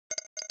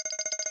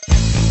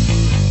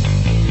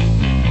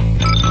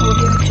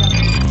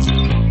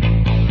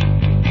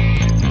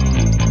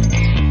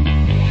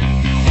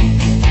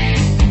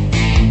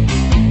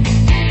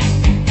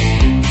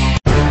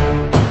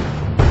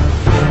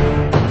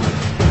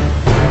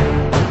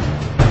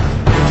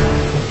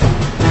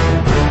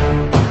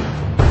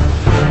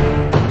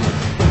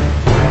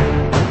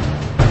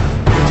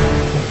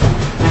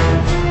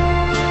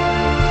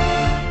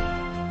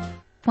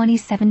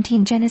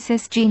2017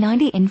 Genesis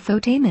G90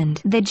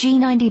 Infotainment. The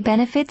G90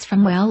 benefits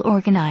from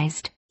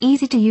well-organized,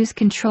 easy-to-use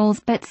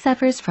controls but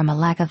suffers from a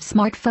lack of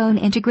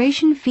smartphone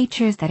integration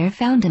features that are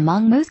found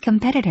among most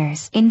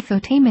competitors.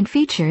 Infotainment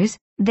features.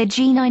 The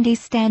G90's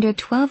standard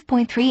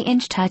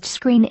 12.3-inch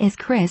touchscreen is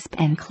crisp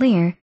and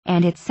clear,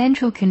 and its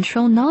central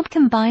control knob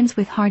combines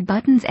with hard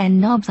buttons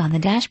and knobs on the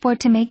dashboard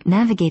to make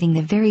navigating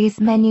the various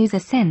menus a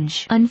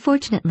cinch.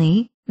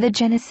 Unfortunately, the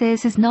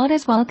Genesis is not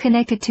as well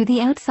connected to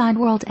the outside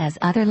world as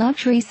other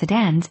luxury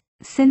sedans,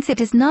 since it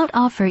does not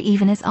offer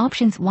even as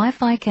options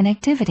Wi-Fi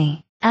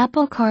connectivity,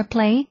 Apple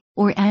CarPlay,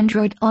 or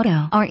Android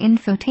Auto. Our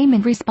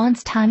infotainment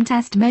response time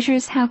test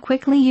measures how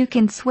quickly you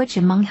can switch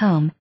among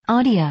home,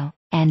 audio,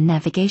 and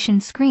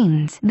navigation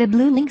screens. The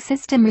Blue Link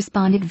system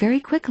responded very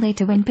quickly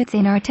to inputs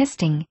in our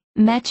testing,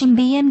 matching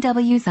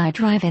BMW's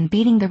iDrive and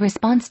beating the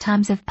response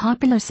times of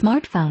popular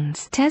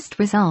smartphones. Test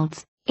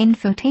results.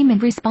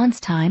 Infotainment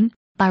response time.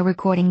 By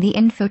recording the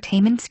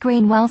infotainment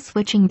screen while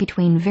switching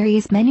between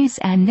various menus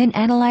and then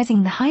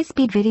analyzing the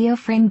high-speed video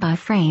frame by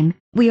frame,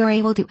 we are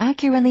able to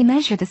accurately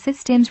measure the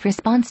system's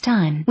response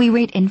time. We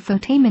rate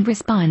infotainment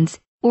response,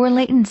 or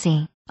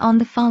latency, on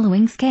the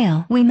following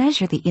scale. We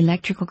measure the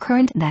electrical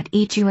current that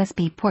each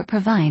USB port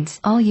provides.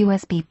 All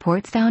USB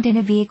ports found in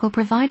a vehicle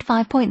provide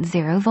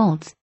 5.0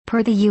 volts,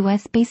 per the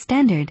USB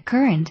standard.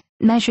 Current,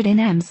 measured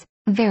in amps,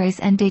 varies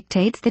and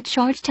dictates the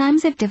charge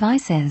times of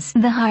devices.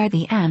 The higher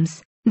the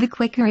amps, the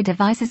quicker a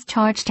device's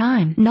charge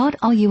time. Not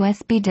all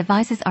USB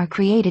devices are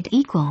created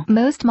equal.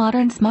 Most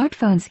modern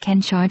smartphones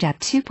can charge at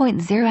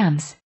 2.0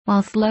 amps,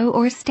 while slow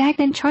or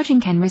stagnant charging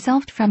can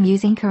result from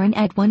using current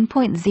at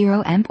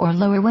 1.0 amp or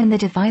lower when the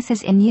device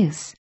is in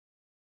use.